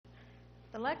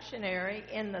The lectionary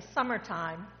in the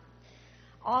summertime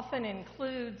often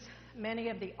includes many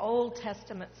of the Old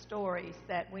Testament stories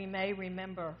that we may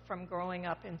remember from growing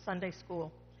up in Sunday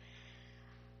school.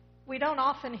 We don't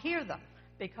often hear them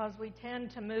because we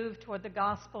tend to move toward the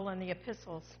gospel and the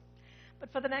epistles. But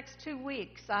for the next 2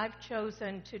 weeks, I've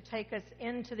chosen to take us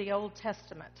into the Old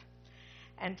Testament.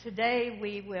 And today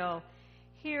we will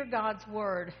hear God's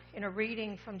word in a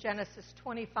reading from Genesis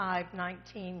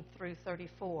 25:19 through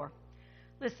 34.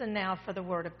 Listen now for the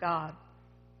word of God.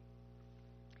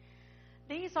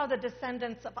 These are the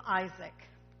descendants of Isaac,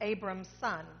 Abram's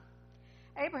son.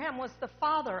 Abraham was the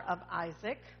father of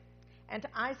Isaac, and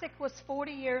Isaac was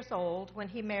 40 years old when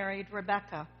he married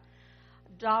Rebekah,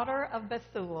 daughter of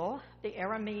Bethuel, the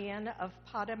Aramean of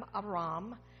Paddan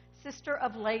Aram, sister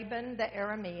of Laban the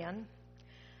Aramean.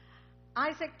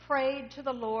 Isaac prayed to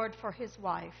the Lord for his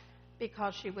wife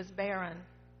because she was barren.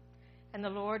 And the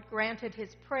Lord granted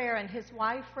his prayer, and his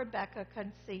wife Rebekah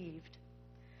conceived.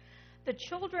 The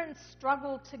children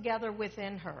struggled together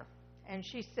within her, and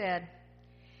she said,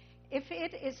 "If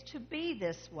it is to be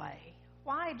this way,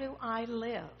 why do I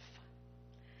live?"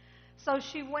 So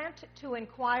she went to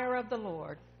inquire of the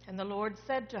Lord, and the Lord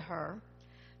said to her,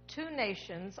 "2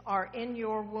 nations are in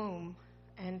your womb,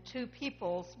 and 2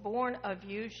 peoples born of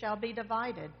you shall be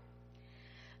divided.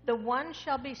 The one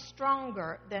shall be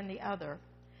stronger than the other.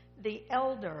 The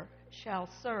elder shall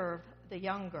serve the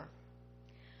younger."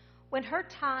 When her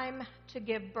time to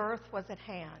give birth was at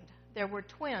hand, there were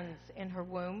twins in her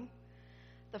womb.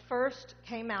 The first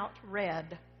came out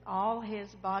red, all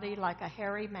his body like a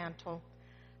hairy mantle,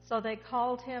 so they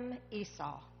called him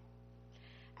Esau.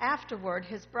 Afterward,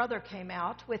 his brother came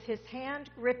out with his hand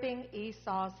gripping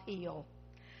Esau's heel,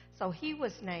 so he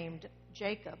was named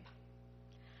Jacob.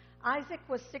 Isaac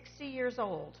was 60 years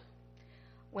old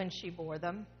when she bore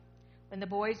them. When the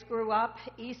boys grew up,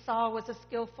 Esau was a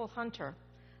skillful hunter,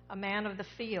 a man of the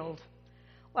field,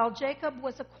 while Jacob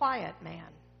was a quiet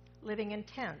man, living in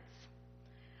tents.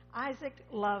 Isaac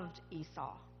loved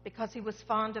Esau because he was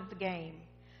fond of the game,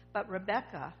 but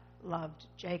Rebekah loved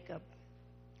Jacob.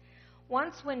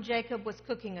 Once when Jacob was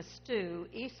cooking a stew,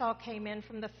 Esau came in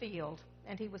from the field,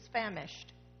 and he was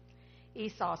famished.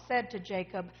 Esau said to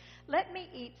Jacob, "Let me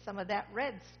eat some of that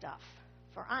red stuff,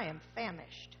 for I am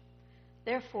famished."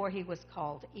 Therefore he was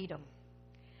called Edom.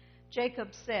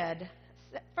 Jacob said,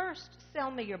 "First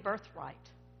sell me your birthright."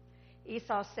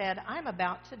 Esau said, "I'm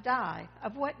about to die.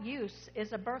 Of what use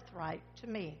is a birthright to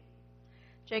me?"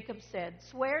 Jacob said,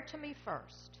 "Swear to me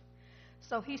first."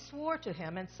 So he swore to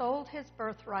him and sold his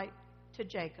birthright to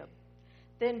Jacob.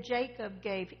 Then Jacob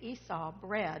gave Esau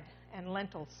bread and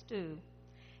lentil stew,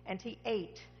 and he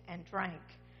ate and drank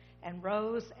and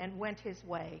rose and went his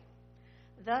way.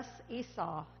 Thus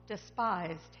Esau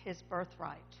despised his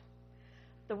birthright.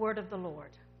 The word of the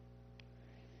Lord.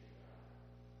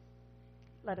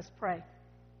 Let us pray.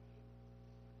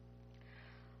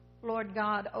 Lord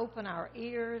God, open our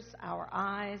ears, our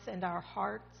eyes, and our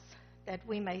hearts, that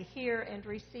we may hear and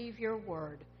receive your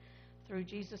word through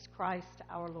Jesus Christ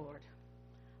our Lord.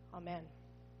 Amen.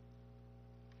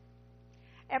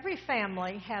 Every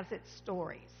family has its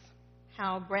stories.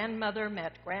 How grandmother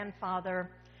met grandfather,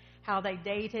 how they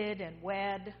dated and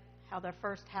wed, how their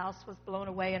first house was blown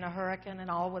away in a hurricane and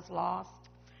all was lost,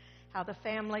 how the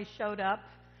family showed up,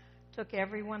 took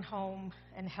everyone home,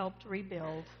 and helped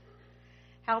rebuild,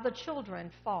 how the children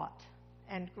fought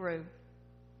and grew.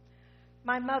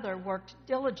 My mother worked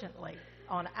diligently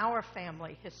on our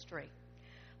family history.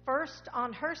 First,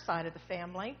 on her side of the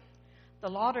family, the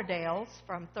Lauderdales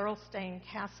from Thirlestane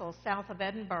Castle, south of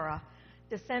Edinburgh,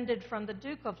 descended from the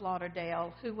Duke of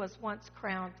Lauderdale, who was once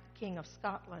crowned King of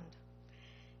Scotland.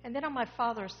 And then on my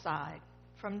father's side,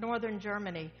 from northern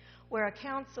Germany, where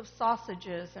accounts of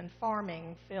sausages and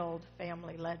farming filled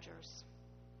family ledgers.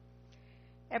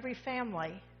 Every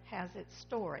family has its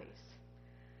stories,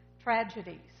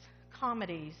 tragedies,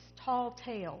 comedies, tall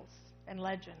tales, and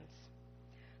legends.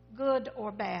 Good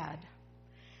or bad,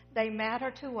 they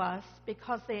matter to us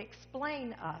because they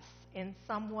explain us in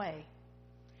some way.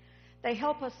 They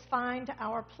help us find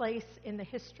our place in the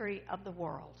history of the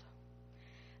world.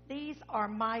 These are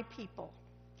my people,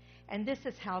 and this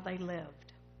is how they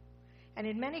lived. And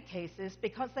in many cases,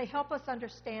 because they help us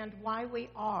understand why we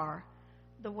are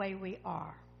the way we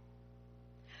are.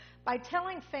 By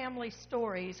telling family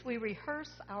stories, we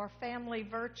rehearse our family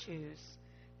virtues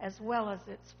as well as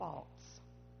its faults.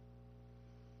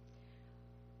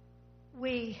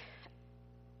 We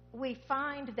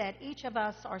find that each of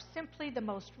us are simply the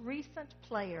most recent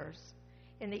players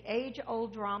in the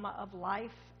age-old drama of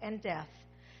life and death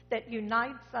that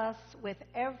unites us with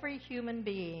every human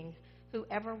being who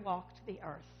ever walked the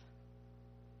earth.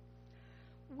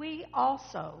 We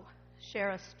also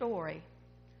share a story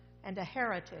and a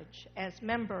heritage as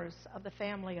members of the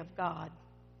family of God.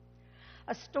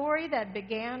 A story that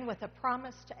began with a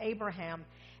promise to Abraham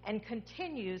and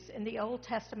continues in the Old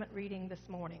Testament reading this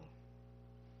morning.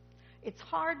 It's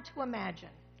hard to imagine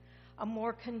a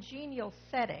more congenial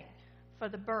setting for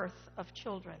the birth of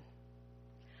children.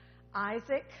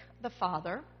 Isaac, the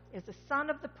father, is a son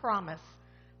of the promise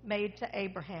made to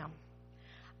Abraham.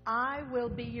 I will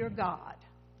be your God,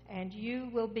 and you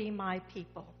will be my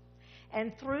people.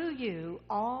 And through you,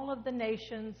 all of the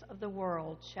nations of the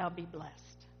world shall be blessed.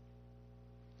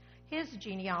 His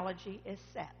genealogy is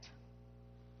set.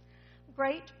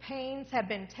 Great pains have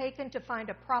been taken to find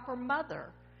a proper mother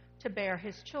to bear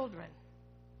his children.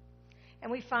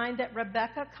 And we find that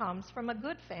Rebekah comes from a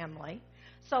good family,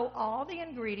 so all the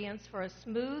ingredients for a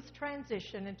smooth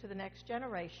transition into the next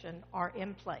generation are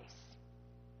in place.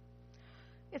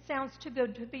 It sounds too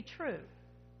good to be true,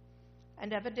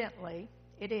 and evidently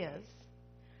it is.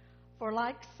 For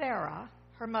like Sarah,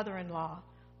 her mother-in-law,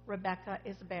 Rebekah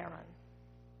is barren.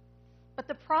 But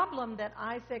the problem that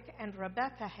Isaac and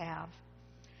Rebekah have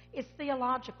is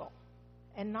theological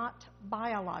and not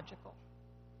biological.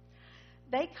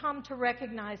 They come to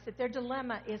recognize that their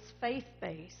dilemma is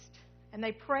faith-based, and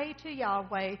they pray to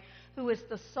Yahweh, who is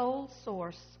the sole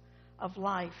source of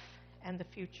life and the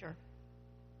future.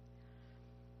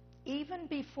 Even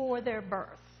before their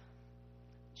birth,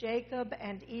 Jacob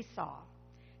and Esau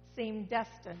seem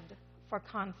destined for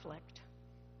conflict.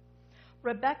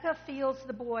 Rebekah feels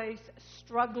the boys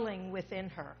struggling within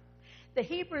her. The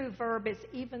Hebrew verb is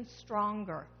even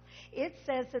stronger. It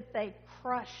says that they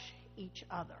crush each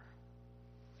other.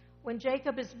 When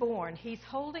Jacob is born, he's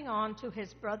holding on to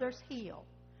his brother's heel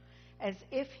as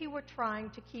if he were trying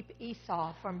to keep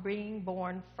Esau from being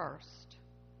born first.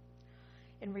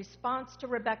 In response to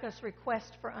Rebekah's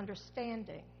request for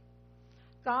understanding,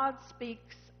 God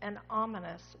speaks an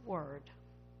ominous word.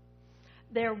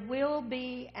 There will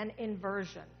be an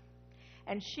inversion,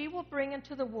 and she will bring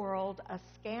into the world a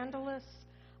scandalous,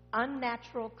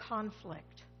 unnatural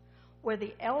conflict where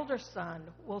the elder son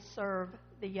will serve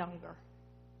the younger.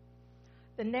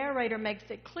 The narrator makes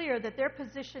it clear that their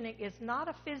positioning is not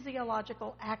a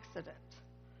physiological accident,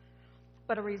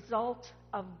 but a result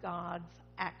of God's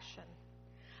action.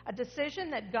 A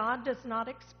decision that God does not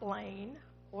explain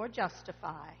or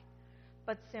justify,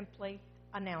 but simply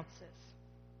announces.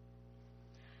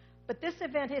 But this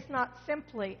event is not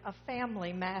simply a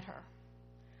family matter.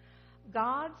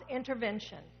 God's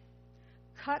intervention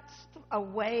cuts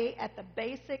away at the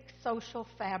basic social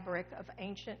fabric of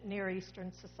ancient Near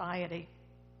Eastern society.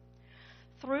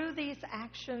 Through these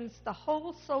actions, the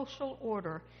whole social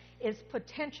order is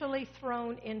potentially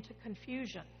thrown into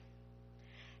confusion.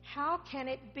 How can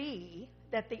it be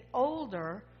that the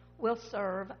older will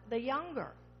serve the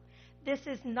younger? This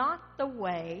is not the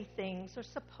way things are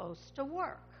supposed to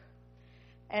work.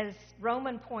 As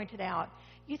Roman pointed out,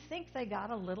 you think they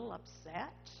got a little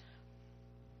upset?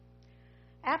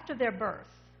 After their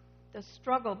birth, the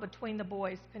struggle between the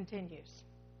boys continues.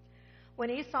 When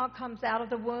Esau comes out of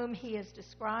the womb, he is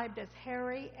described as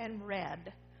hairy and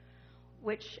red,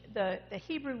 which the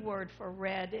Hebrew word for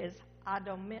red is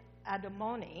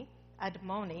Adomoni,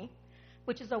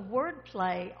 which is a word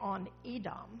play on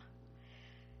Edom,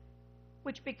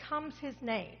 which becomes his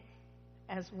name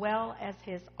as well as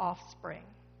his offspring.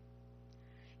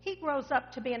 He grows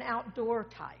up to be an outdoor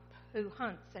type who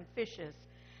hunts and fishes.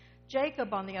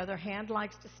 Jacob, on the other hand,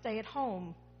 likes to stay at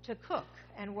home to cook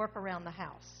and work around the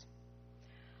house.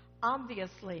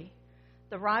 Obviously,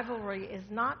 the rivalry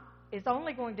is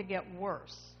only going to get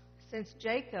worse since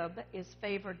Jacob is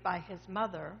favored by his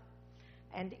mother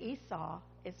and Esau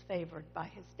is favored by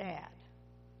his dad.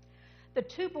 The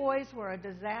two boys were a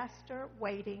disaster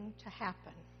waiting to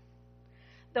happen,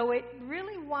 though it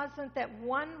really wasn't that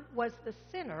one was the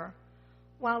sinner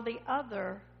while the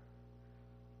other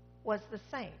was the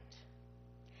saint.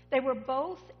 They were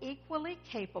both equally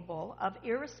capable of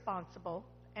irresponsible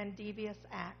and devious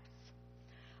acts,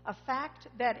 a fact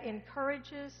that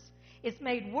is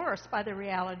made worse by the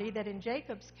reality that in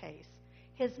Jacob's case,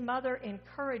 his mother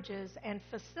encourages and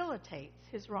facilitates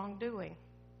his wrongdoing.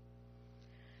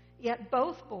 Yet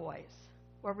both boys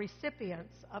were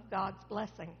recipients of God's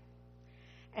blessing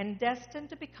and destined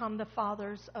to become the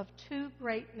fathers of two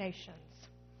great nations,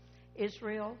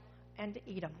 Israel and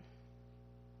Edom.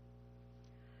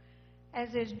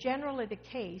 As is generally the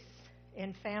case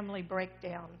in family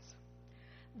breakdowns,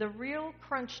 the real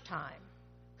crunch time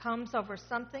comes over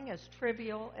something as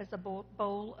trivial as a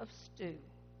bowl of stew.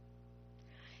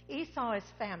 Esau is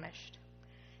famished,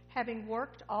 having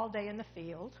worked all day in the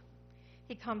field.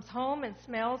 He comes home and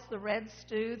smells the red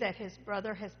stew that his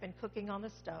brother has been cooking on the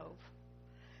stove.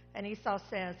 And Esau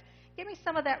says, "Give me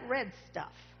some of that red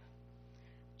stuff."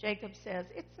 Jacob says,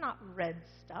 "It's not red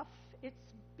stuff,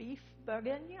 it's beef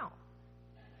bourguignon.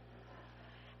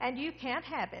 And you can't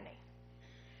have any."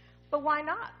 "But why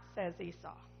not?" says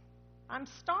Esau. "I'm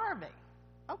starving."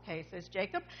 "Okay," says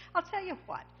Jacob, "I'll tell you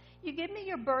what. You give me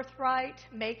your birthright,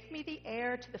 make me the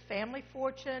heir to the family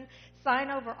fortune, sign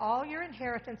over all your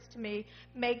inheritance to me,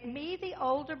 make me the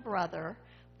older brother,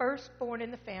 firstborn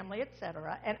in the family,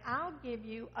 etc., and I'll give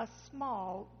you a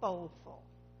small bowlful."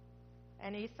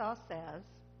 And Esau says,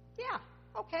 "Yeah,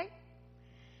 okay."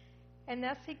 And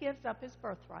thus he gives up his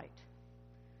birthright.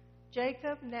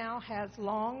 Jacob now has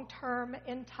long-term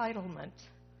entitlement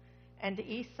and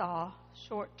Esau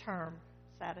short-term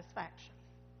satisfaction.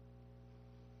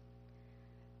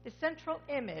 The central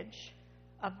image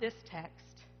of this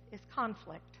text is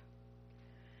conflict.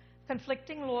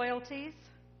 Conflicting loyalties,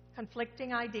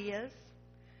 conflicting ideas,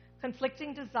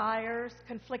 conflicting desires,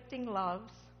 conflicting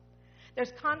loves.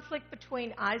 There's conflict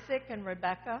between Isaac and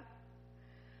Rebekah,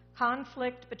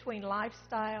 conflict between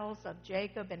lifestyles of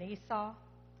Jacob and Esau,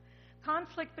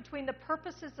 conflict between the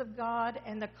purposes of God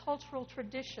and the cultural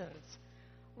traditions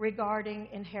regarding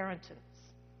inheritance.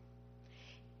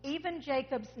 Even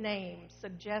Jacob's name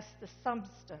suggests the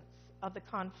substance of the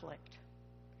conflict.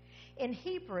 In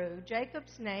Hebrew,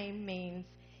 Jacob's name means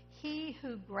he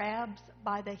who grabs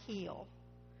by the heel,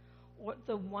 or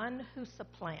the one who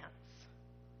supplants.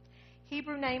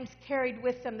 Hebrew names carried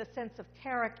with them the sense of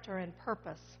character and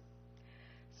purpose.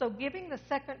 So giving the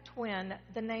second twin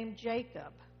the name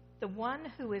Jacob, the one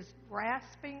who is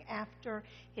grasping after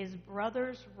his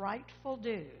brother's rightful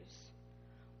dues,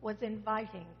 was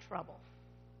inviting trouble.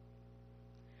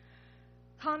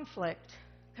 Conflict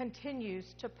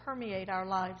continues to permeate our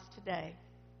lives today.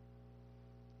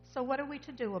 So what are we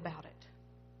to do about it?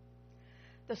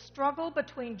 The struggle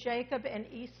between Jacob and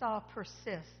Esau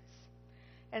persists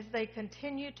as they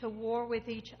continue to war with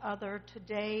each other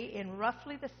today in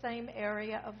roughly the same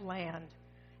area of land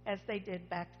as they did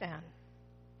back then.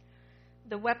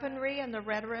 The weaponry and the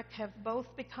rhetoric have both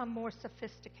become more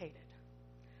sophisticated.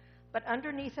 But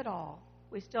underneath it all,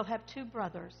 we still have two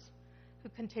brothers who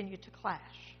continue to clash.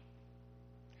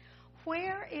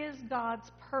 Where is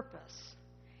God's purpose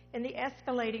in the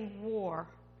escalating war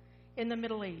in the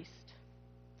Middle East?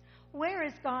 Where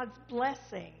is God's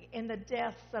blessing in the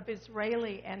deaths of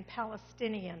Israeli and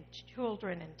Palestinian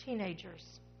children and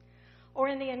teenagers? Or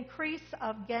in the increase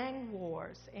of gang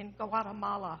wars in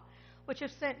Guatemala, which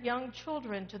have sent young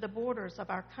children to the borders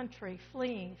of our country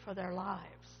fleeing for their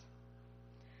lives?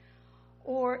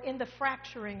 Or in the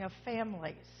fracturing of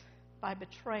families by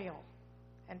betrayal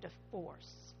and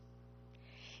divorce?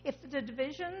 If the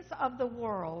divisions of the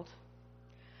world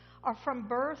are from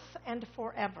birth and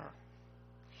forever,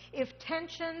 if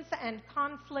tensions and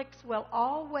conflicts will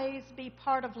always be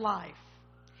part of life,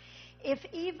 if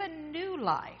even new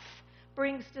life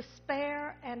brings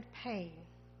despair and pain,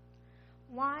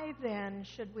 why then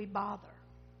should we bother?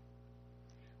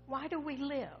 Why do we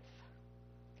live?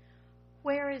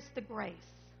 Where is the grace?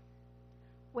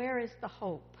 Where is the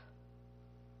hope?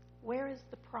 Where is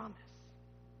the promise?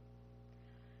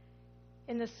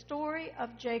 In the story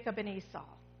of Jacob and Esau,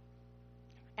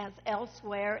 as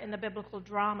elsewhere in the biblical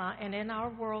drama and in our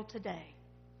world today,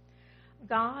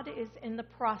 God is in the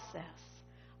process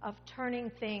of turning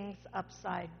things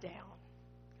upside down.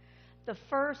 The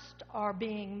first are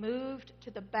being moved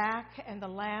to the back, and the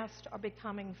last are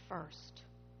becoming first.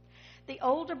 The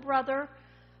older brother,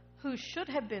 who should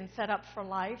have been set up for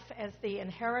life as the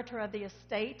inheritor of the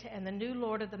estate and the new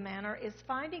lord of the manor, is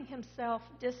finding himself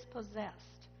dispossessed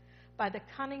by the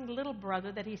cunning little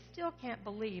brother that he still can't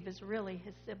believe is really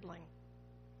his sibling.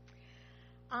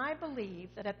 I believe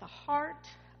that at the heart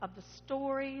of the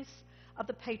stories of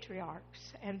the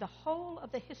patriarchs and the whole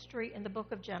of the history in the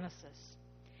book of Genesis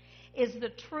is the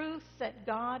truth that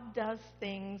God does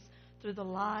things through the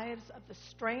lives of the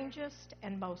strangest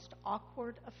and most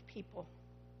awkward of people.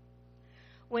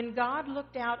 When God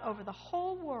looked out over the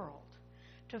whole world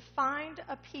to find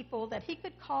a people that he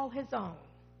could call his own,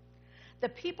 the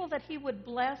people that he would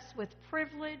bless with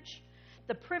privilege,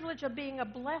 the privilege of being a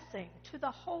blessing to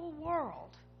the whole world,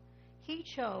 he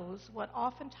chose what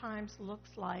oftentimes looks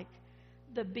like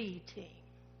the B team,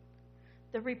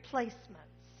 the replacements,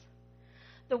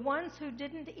 the ones who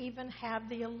didn't even have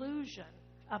the illusion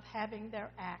of having their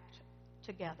act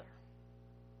together.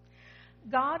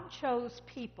 God chose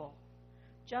people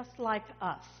just like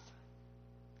us.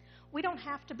 We don't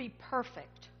have to be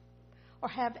perfect or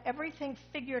have everything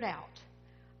figured out.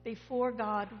 before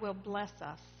God will bless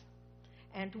us,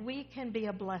 and we can be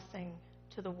a blessing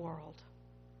to the world.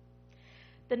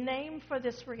 The name for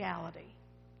this reality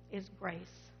is grace.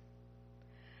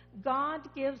 God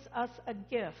gives us a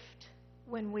gift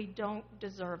when we don't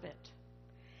deserve it.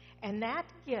 And that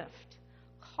gift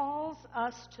calls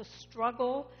us to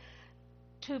struggle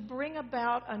to bring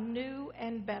about a new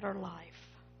and better life.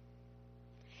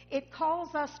 It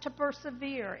calls us to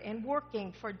persevere in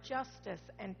working for justice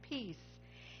and peace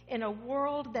in a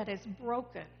world that is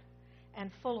broken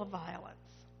and full of violence.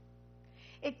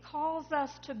 It calls us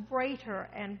to greater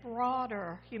and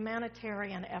broader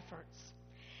humanitarian efforts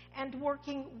and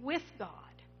working with God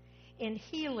in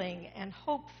healing and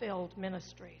hope-filled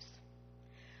ministries.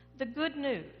 The good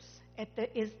news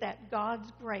is that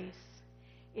God's grace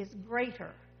is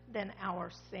greater than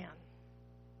our sin.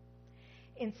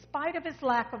 In spite of his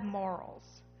lack of morals,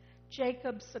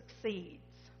 Jacob succeeds,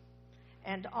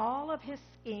 and all of his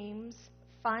schemes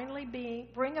finally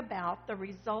bring about the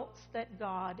results that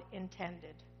God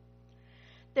intended.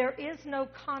 There is no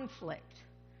conflict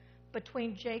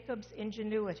between Jacob's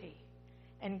ingenuity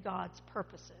and God's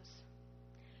purposes.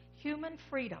 Human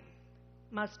freedom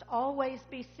must always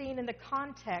be seen in the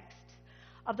context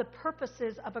of the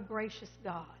purposes of a gracious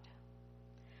God.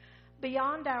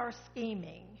 Beyond our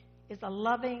scheming is a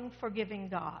loving, forgiving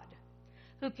God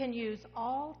who can use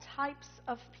all types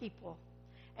of people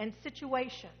and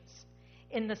situations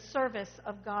in the service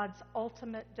of God's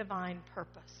ultimate divine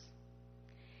purpose.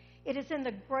 It is in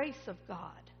the grace of God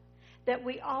that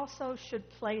we also should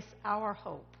place our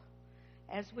hope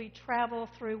as we travel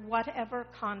through whatever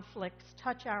conflicts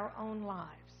touch our own lives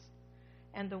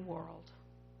and the world.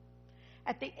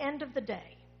 At the end of the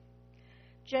day,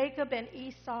 Jacob and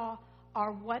Esau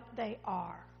are what they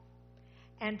are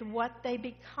and what they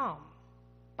become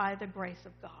by the grace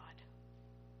of God.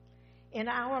 In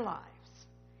our lives,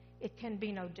 it can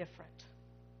be no different.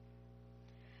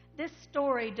 This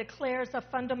story declares a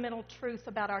fundamental truth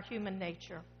about our human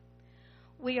nature.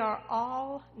 We are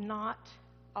all not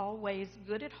always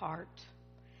good at heart,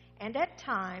 and at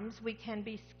times we can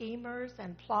be schemers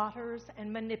and plotters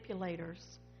and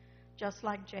manipulators, just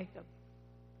like Jacob.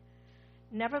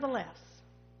 Nevertheless,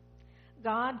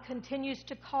 God continues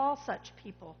to call such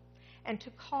people and to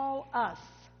call us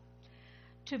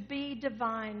to be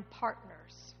divine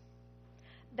partners.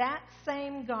 That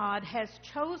same God has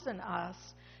chosen us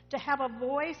to have a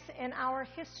voice in our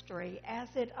history as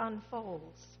it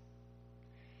unfolds.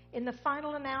 In the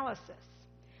final analysis,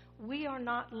 we are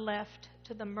not left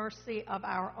to the mercy of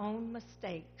our own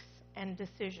mistakes and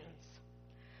decisions.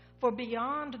 For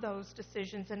beyond those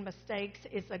decisions and mistakes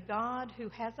is a God who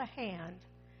has a hand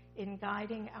in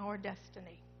guiding our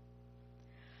destiny.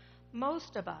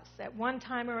 Most of us, at one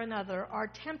time or another, are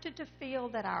tempted to feel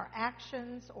that our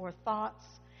actions or thoughts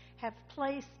have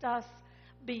placed us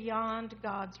beyond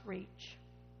God's reach.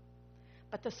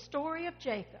 But the story of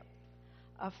Jacob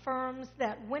affirms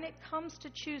that when it comes to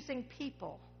choosing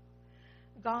people,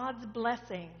 God's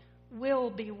blessing will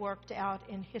be worked out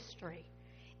in history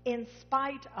in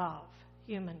spite of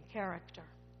human character.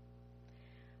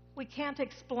 We can't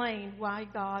explain why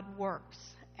God works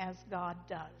as God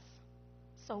does,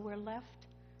 so we're left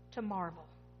to marvel,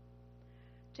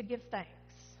 to give thanks.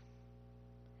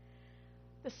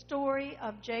 The story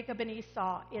of Jacob and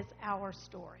Esau is our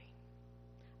story,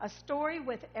 a story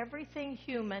with everything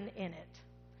human in it: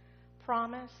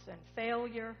 promise and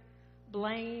failure,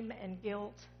 blame and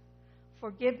guilt,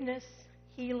 forgiveness,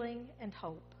 healing, and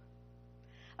hope.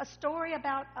 A story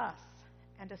about us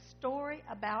and a story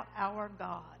about our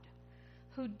God,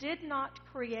 who did not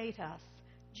create us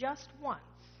just once,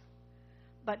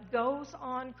 but goes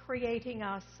on creating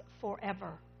us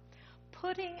forever,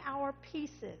 putting our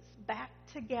pieces back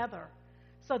together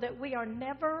so that we are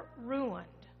never ruined,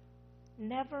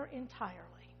 never entirely.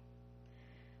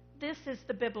 This is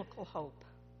the biblical hope.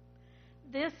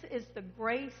 This is the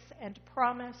grace and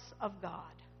promise of God.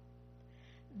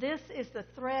 This is the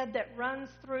thread that runs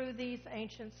through these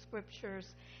ancient scriptures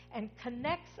and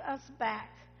connects us back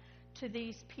to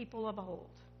these people of old,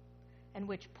 and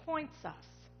which points us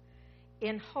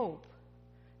in hope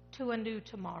to a new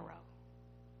tomorrow.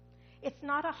 It's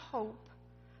not a hope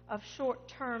of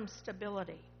short-term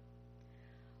stability,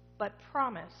 but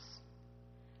promise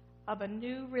of a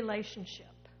new relationship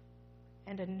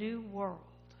and a new world.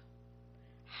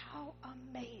 How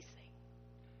amazing.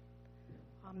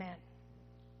 Amen.